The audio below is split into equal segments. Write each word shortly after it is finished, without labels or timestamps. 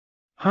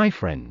Hi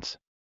friends.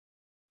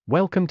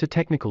 Welcome to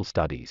Technical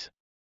Studies.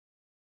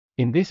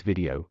 In this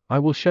video, I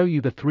will show you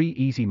the 3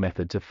 easy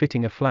methods of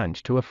fitting a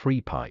flange to a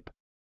free pipe.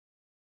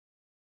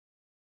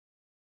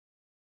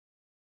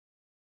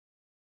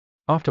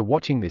 After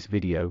watching this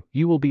video,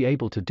 you will be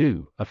able to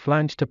do a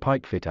flange to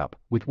pipe fit up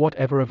with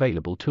whatever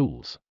available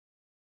tools.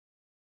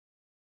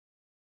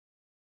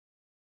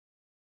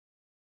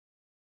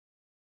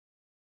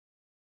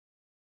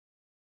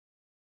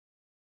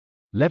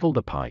 Level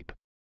the pipe.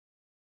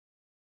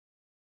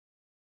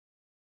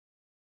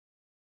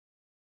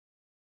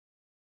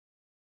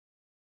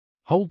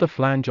 Hold the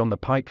flange on the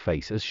pipe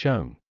face as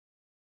shown.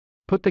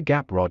 Put the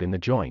gap rod in the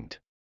joint.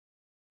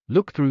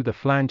 Look through the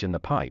flange and the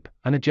pipe,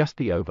 and adjust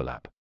the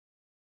overlap.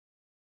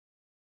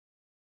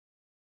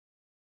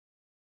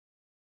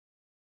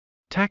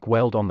 Tack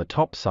weld on the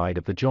top side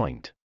of the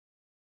joint.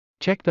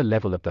 Check the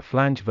level of the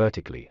flange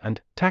vertically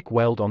and tack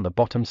weld on the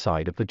bottom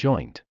side of the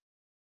joint.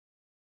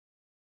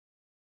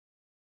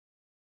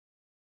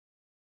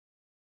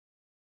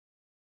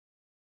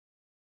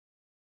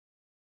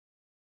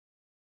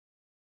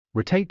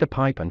 Rotate the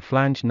pipe and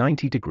flange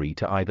 90 degrees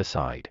to either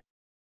side.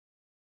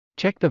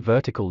 Check the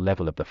vertical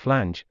level of the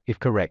flange. If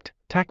correct,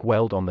 tack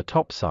weld on the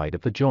top side of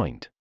the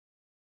joint.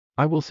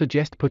 I will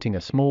suggest putting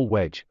a small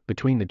wedge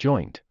between the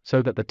joint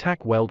so that the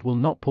tack weld will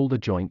not pull the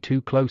joint too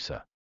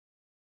closer.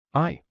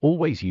 I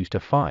always used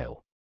a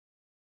file.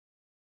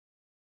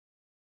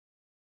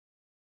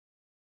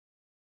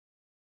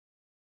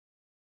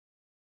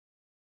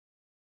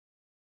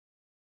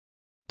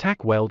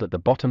 Tack weld at the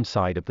bottom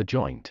side of the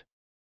joint.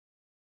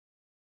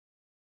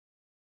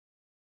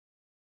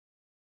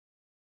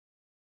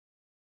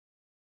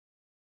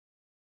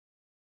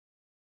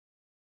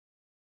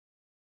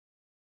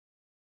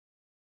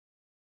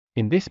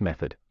 In this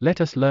method,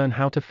 let us learn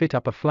how to fit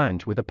up a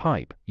flange with a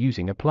pipe,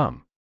 using a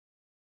plumb.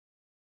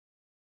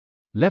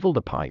 Level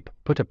the pipe,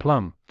 put a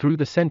plumb through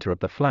the center of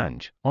the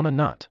flange, on a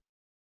nut.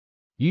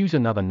 Use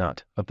another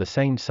nut, of the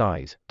same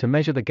size, to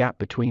measure the gap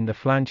between the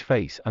flange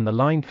face and the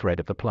line thread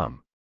of the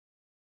plumb.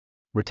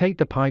 Rotate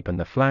the pipe and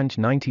the flange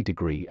 90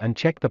 degrees and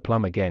check the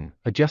plumb again,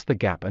 adjust the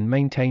gap and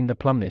maintain the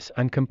plumbness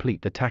and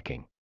complete the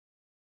tacking.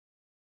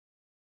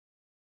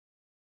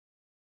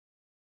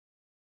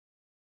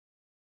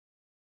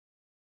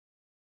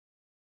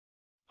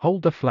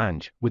 Hold the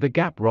flange, with a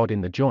gap rod in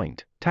the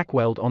joint, tack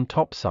weld on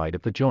top side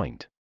of the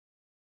joint.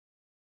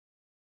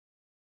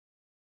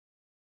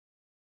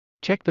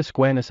 Check the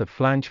squareness of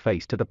flange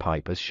face to the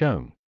pipe as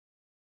shown.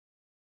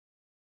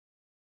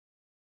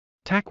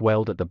 Tack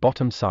weld at the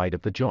bottom side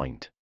of the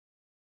joint.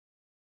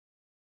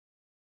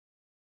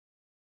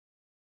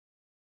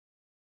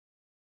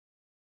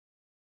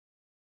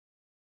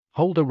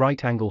 Hold a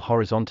right angle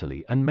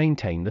horizontally and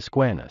maintain the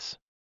squareness.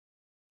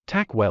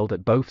 Tack weld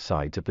at both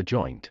sides of the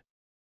joint.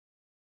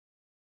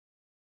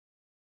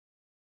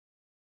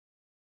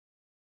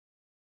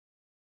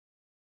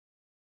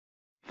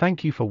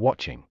 Thank you for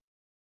watching.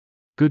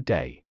 Good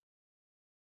day.